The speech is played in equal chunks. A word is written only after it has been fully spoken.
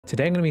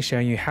Today I'm going to be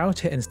showing you how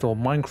to install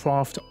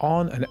Minecraft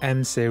on an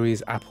M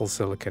series Apple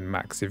Silicon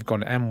Mac. So you've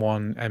got an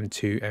M1,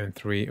 M2,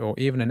 M3 or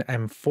even an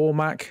M4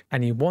 Mac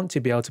and you want to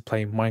be able to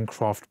play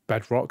Minecraft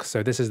Bedrock.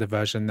 So this is the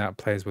version that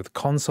plays with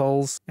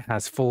consoles. It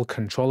has full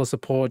controller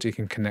support. You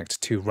can connect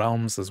to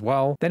realms as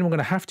well. Then we're going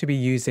to have to be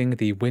using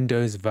the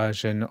Windows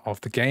version of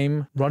the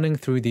game running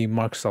through the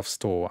Microsoft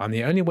Store. And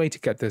the only way to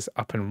get this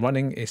up and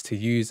running is to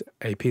use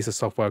a piece of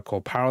software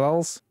called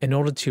Parallels in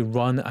order to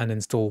run and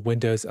install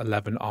Windows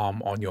 11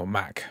 ARM on your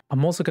Mac.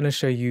 I'm also going to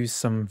show you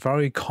some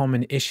very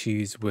common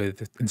issues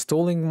with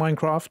installing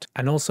Minecraft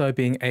and also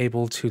being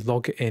able to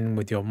log in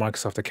with your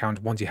Microsoft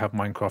account once you have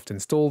Minecraft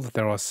installed.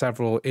 There are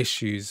several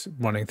issues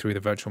running through the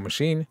virtual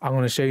machine. I'm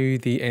going to show you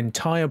the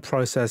entire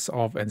process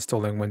of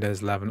installing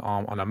Windows 11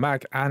 ARM on a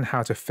Mac and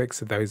how to fix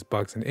those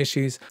bugs and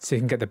issues so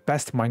you can get the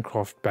best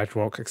Minecraft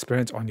Bedrock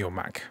experience on your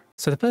Mac.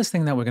 So the first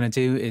thing that we're going to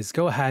do is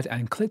go ahead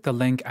and click the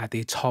link at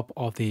the top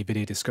of the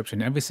video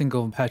description. Every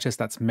single purchase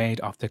that's made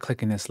after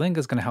clicking this link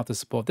is going to help to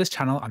support this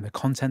channel and the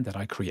content that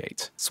I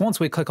create. So once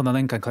we click on the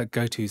link and click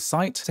go to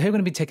site, so here we're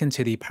going to be taken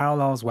to the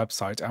Parallels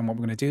website, and what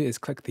we're going to do is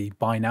click the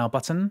buy now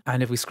button.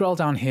 And if we scroll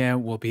down here,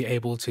 we'll be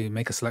able to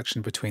make a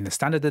selection between the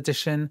standard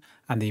edition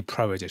and the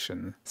pro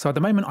edition. So at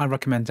the moment, I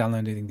recommend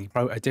downloading the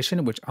pro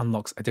edition, which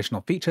unlocks additional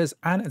features,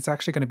 and it's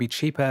actually going to be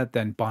cheaper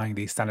than buying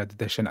the standard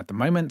edition at the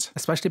moment,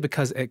 especially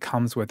because it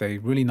comes with a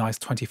really nice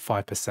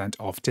 25%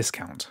 off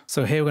discount.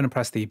 So here we're going to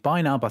press the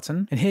buy now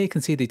button, and here you can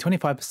see the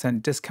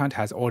 25% discount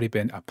has already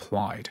been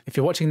applied. If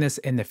you're watching this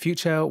in the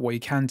future, what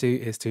you can do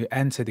is to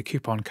enter the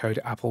coupon code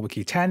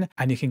AppleWiki10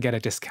 and you can get a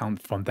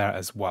discount from there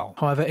as well.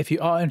 However, if you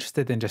are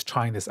interested in just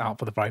trying this out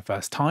for the very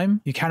first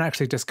time, you can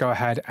actually just go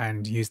ahead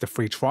and use the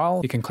free trial.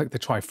 You can click the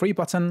try free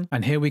button,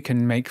 and here we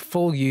can make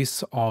full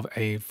use of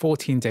a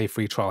 14-day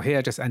free trial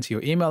here. Just enter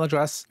your email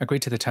address, agree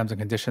to the terms and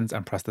conditions,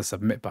 and press the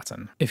submit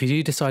button. If you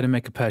do decide to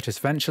make a purchase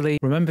eventually,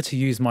 remember to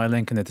use my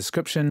link in the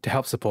description to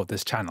help support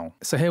this channel.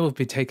 So here we'll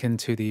be taken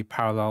to the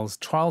Parallels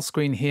trial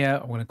screen here.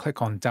 I'm going to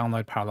click on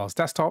download Parallels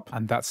desktop,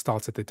 and that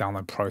started the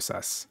download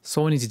process.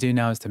 So all we need to do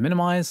now is to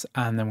minimize,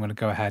 and then we're going to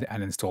go ahead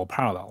and install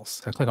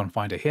Parallels. So click on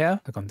find it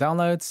here, click on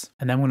downloads,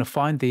 and then we're going to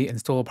find the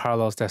install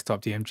Parallels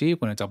desktop DMG. We're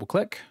going to double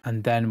click,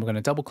 and then we're going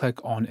to double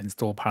click on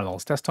install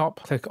Parallels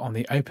desktop, click on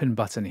the open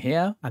button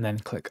here, and then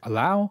click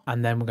allow,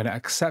 and then we're going to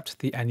accept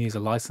the end user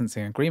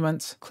licensing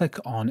agreement, click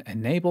on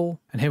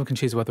enable, and here we can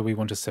choose whether we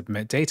want to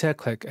submit data,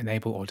 click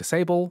enable or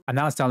disable, and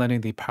now it's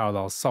downloading the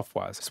Parallels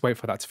software. So just wait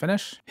for that to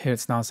finish. Here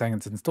it's now saying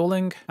it's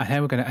installing, and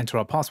here we're going to enter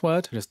our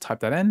password. Just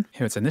type that in.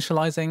 Here it's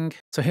initializing.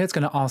 So here it's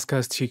going to ask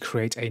us to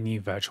create a new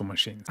virtual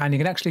machine, and you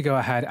can actually go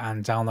ahead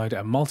and download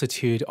a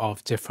multitude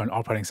of different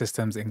operating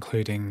systems,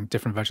 including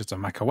different versions of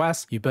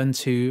macOS,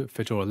 Ubuntu,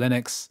 Fedora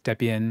Linux,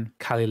 Debian,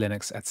 Kali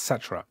Linux,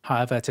 etc.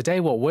 However, today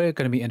what we're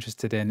going to be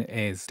interested in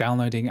is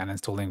downloading and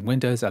installing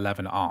Windows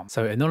 11 ARM.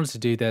 So in order to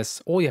do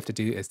this, all you have to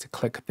do is to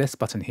click this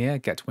button here,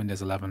 get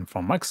Windows 11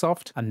 from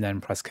Microsoft, and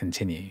then press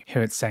continue.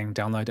 Here it's saying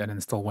download and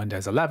install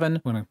Windows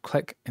 11. We're going to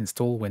click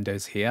install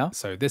Windows here.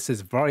 So this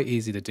is very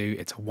easy to do.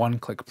 It's a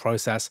one-click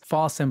process,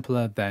 far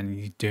simpler than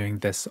you doing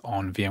this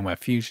on VMware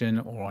Fusion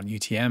or on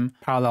UTM.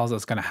 Parallels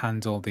is going to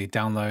handle the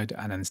download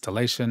and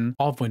installation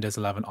of Windows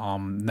 11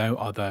 ARM. No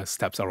other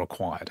steps are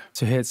required.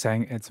 So here it's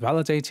saying it's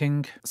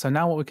validating. So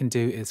now what we can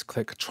do is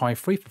click try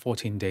free for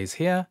 14 days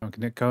here. We're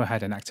going to go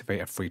ahead and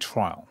activate a free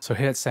trial. So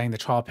here it's saying the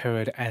trial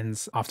period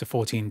ends after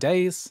 14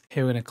 days.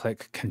 Here we're going to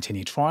click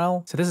continue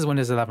trial. So this is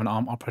Windows 11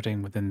 ARM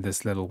operating within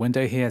this little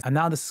window here. And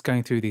now this is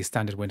going through the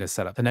standard Windows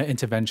setup. So no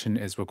intervention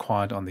is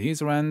required on the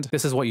user end.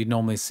 This is what you'd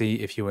normally see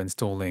if you were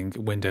installing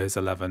Windows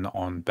 11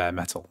 on bare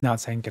metal. Now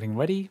it's saying getting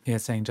ready. Here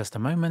it's saying just a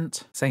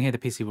moment. Saying here the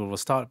PC will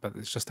restart, but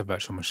it's just a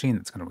virtual machine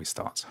that's going to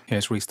restart. Here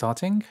it's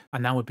restarting.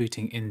 And now we're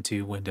booting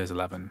into Windows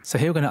 11. So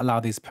here we're going to allow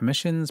these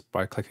permissions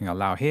by clicking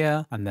allow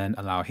here and then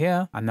allow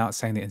here. And now it's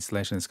saying the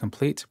installation is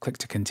complete. Click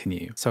to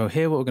continue. So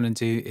here what we're going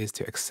to do is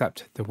to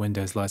accept the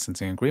Windows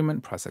licensing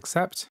agreement, press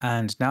accept.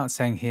 And now it's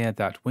saying here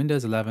that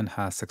Windows 11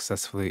 has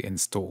successfully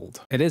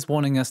installed. It is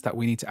warning us that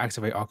we need to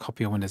activate our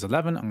copy of Windows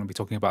 11. I'm going to be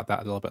talking about that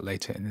a little bit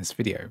later in this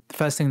video. The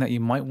first thing that you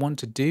might want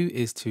to do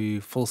is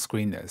to full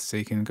screen this. So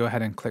you can go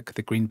ahead and click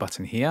the green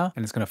button here,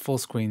 and it's going to full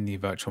screen the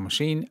virtual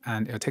machine,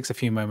 and it takes a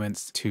few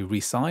moments to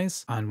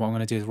resize. And what I'm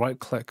going to do is right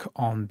click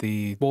on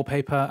the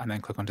wallpaper and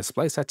then click on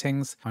display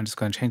settings. I'm just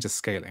going to change the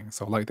scaling.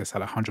 So I like this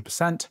at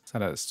 100%, so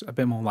that it's a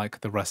bit more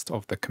like the rest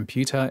of the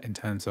computer in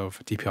terms of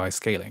DPI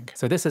scaling.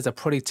 So this is a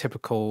pretty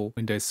typical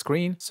Windows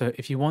screen. So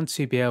if you want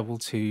to be able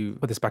to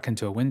put this back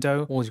into a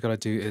window, all you've got to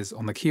do is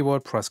on the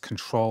keyboard, press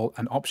Control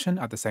and Option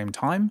at the same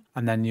time,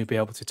 and then you'll be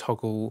able to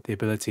toggle the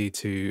ability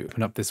to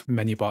open up this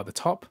menu bar at the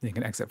top. You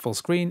can exit full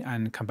screen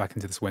and come back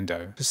into this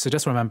window. So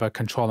just remember,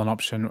 Control and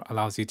Option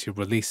allows you to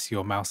release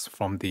your mouse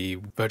from the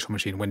virtual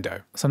machine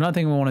window. So another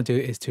thing we want to do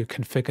is to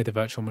configure the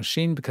virtual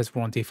machine. Because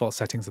we're on default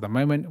settings at the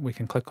moment, we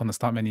can click on the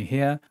Start menu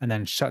here and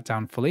then shut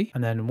down fully.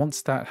 And then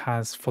once that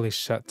has fully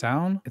shut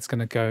down, it's going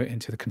to go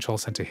into the control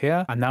center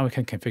here. And now we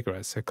can configure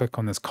it. So click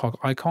on this cog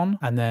icon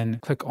and then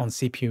click on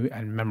CPU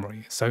and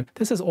memory. So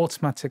this has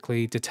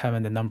automatically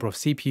determined the number of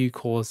CPU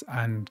cores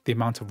and the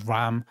amount of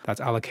RAM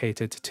that's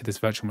allocated to this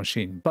virtual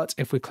machine. But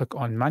if we click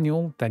on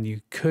manual, then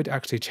you could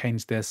actually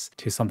change this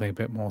to something a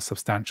bit more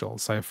substantial.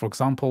 So for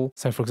example,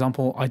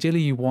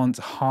 ideally you want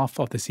half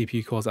of the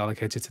CPU cores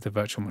allocated to the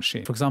virtual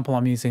machine. For example,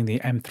 I'm using the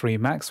M3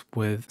 Max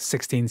with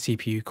 16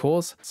 CPU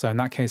cores. So in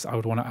that case, I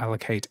would want to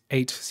allocate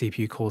 8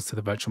 CPU cores to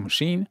the virtual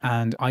machine.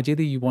 And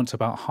ideally you want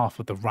about half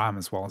of the RAM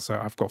as well. So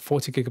I've got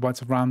 40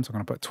 gigabytes of RAM. So I'm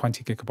going to put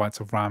 20 gigabytes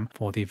of RAM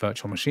for the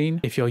virtual machine.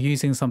 If you're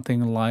using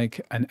something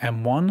like an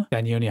M1,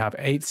 then you only have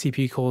 8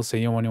 CPU cores. So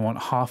you only want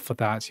half of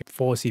that,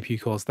 4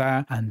 CPU cores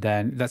there. And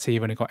then let's say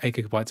you've only got 8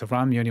 gigabytes of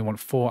RAM, you only want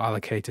 4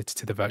 allocated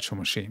to the virtual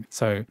machine.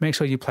 So make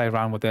sure you play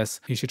around with this.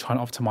 You should try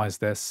and optimize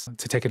this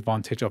to take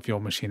advantage of your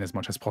machine as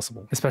much as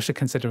possible, especially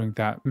considering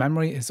that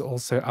memory is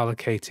also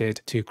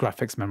allocated to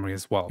graphics memory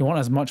as well. You want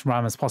as much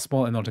RAM as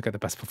possible in order to get the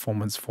best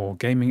performance for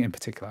gaming in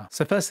particular.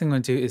 So first thing I'm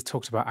going to do is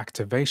talk about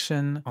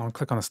activation. I'll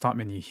click on the Start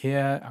menu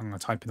here. I'm going to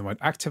type in the word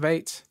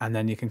activate, and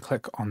then you can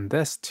click on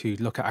this to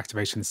look at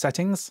activation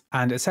settings.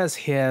 And it says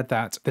here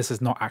that this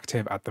is not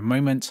active at the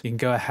moment. You can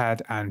go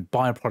ahead and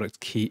buy a product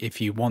key if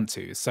you want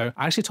to. So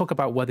I actually talk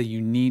about whether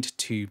you need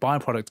to buy a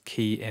product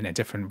key in a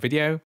different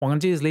video. What I'm going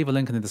to do is leave a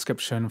link in the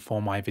description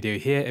for my video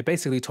here. It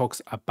basically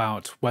talks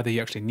about whether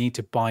you actually need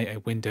to buy a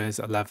Windows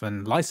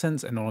 11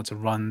 license in order to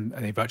run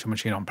a virtual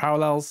machine on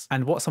Parallels,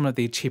 and what some of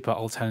the cheaper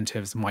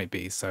alternatives might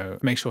be. So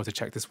make sure to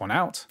check this one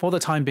out. For the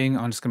time being,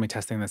 I'm just going to be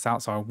testing this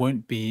out, so I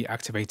won't be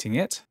activating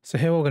it. So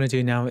here what we're going to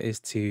do now is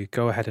to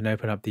go ahead and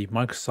open up the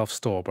Microsoft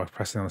Store by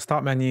pressing on the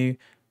Start menu,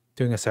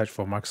 doing a search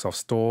for Microsoft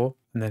Store,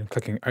 and then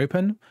clicking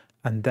Open.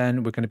 And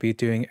then we're going to be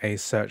doing a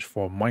search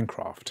for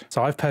Minecraft.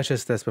 So I've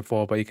purchased this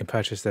before, but you can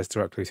purchase this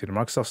directly through the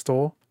Microsoft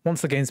Store.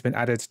 Once the game's been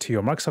added to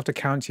your Microsoft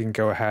account, you can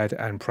go ahead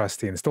and press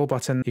the install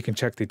button. You can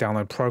check the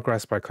download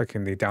progress by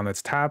clicking the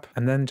downloads tab,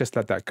 and then just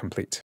let that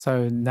complete.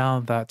 So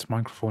now that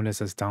Minecraft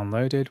Windows is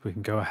downloaded, we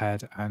can go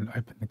ahead and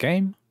open the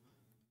game,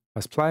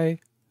 press play,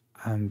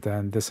 and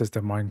then this is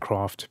the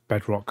Minecraft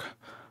Bedrock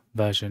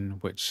version,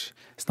 which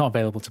is not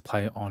available to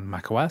play on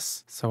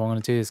macOS. So what I'm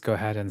going to do is go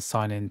ahead and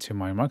sign into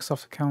my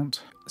Microsoft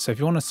account. So if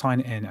you want to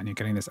sign in and you're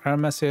getting this error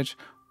message,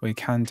 what you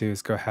can do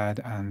is go ahead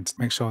and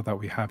make sure that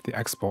we have the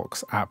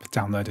Xbox app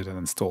downloaded and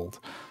installed.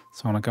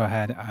 So I'm going to go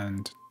ahead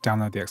and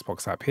download the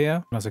Xbox app here.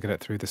 You can also get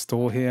it through the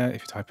store here.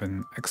 If you type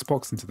in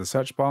Xbox into the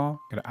search bar,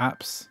 go to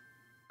apps,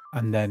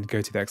 and then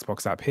go to the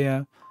Xbox app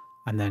here,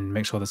 and then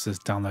make sure this is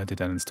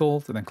downloaded and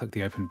installed, and then click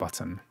the open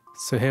button.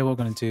 So here what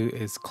we're going to do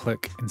is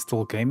click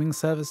Install Gaming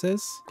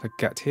Services, click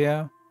Get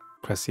here,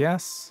 press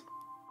Yes.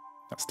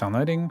 That's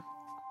downloading.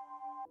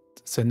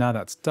 So now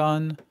that's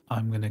done,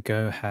 I'm going to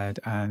go ahead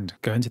and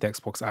go into the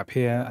Xbox app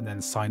here and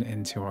then sign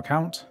into your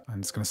account.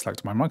 I'm just going to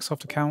select my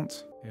Microsoft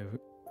account,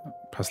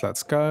 press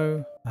Let's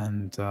Go,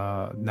 and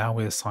now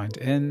we're signed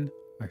in.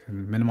 I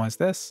can minimize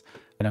this,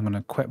 and I'm going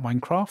to quit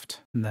Minecraft,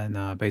 and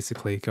then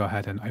basically go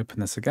ahead and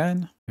open this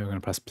again. We're going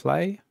to press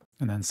play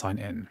and then sign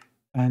in.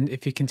 And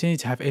if you continue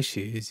to have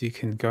issues, you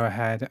can go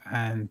ahead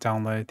and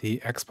download the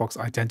Xbox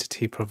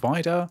Identity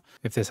Provider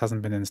if this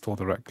hasn't been installed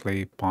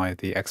directly by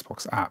the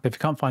Xbox app. If you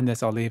can't find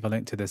this, I'll leave a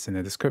link to this in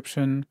the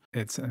description.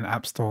 It's an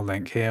App Store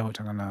link here, which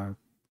I'm going to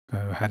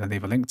go ahead and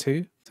leave a link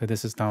to. So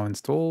this is now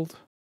installed.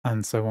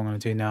 And so what I'm going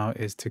to do now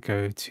is to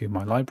go to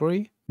my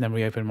library, then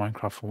reopen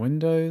Minecraft for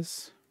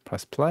Windows,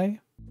 press play.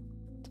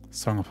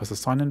 So I'm going to press the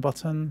sign in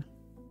button.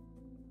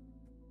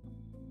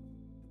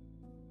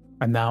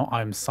 And now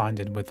I'm signed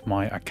in with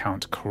my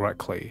account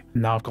correctly.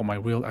 Now I've got my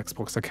real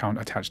Xbox account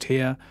attached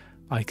here.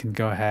 I can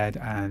go ahead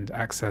and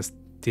access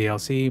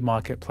DLC,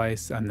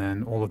 Marketplace, and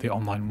then all of the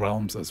online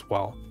realms as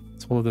well.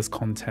 So all of this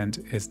content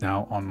is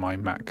now on my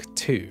Mac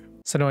too.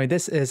 So anyway,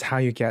 this is how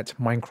you get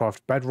Minecraft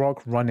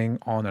Bedrock running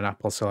on an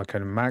Apple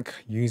Silicon Mac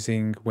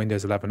using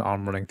Windows 11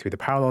 ARM running through the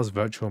Parallels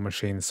virtual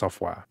machine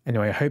software.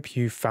 Anyway, I hope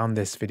you found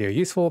this video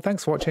useful.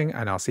 Thanks for watching,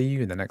 and I'll see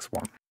you in the next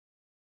one.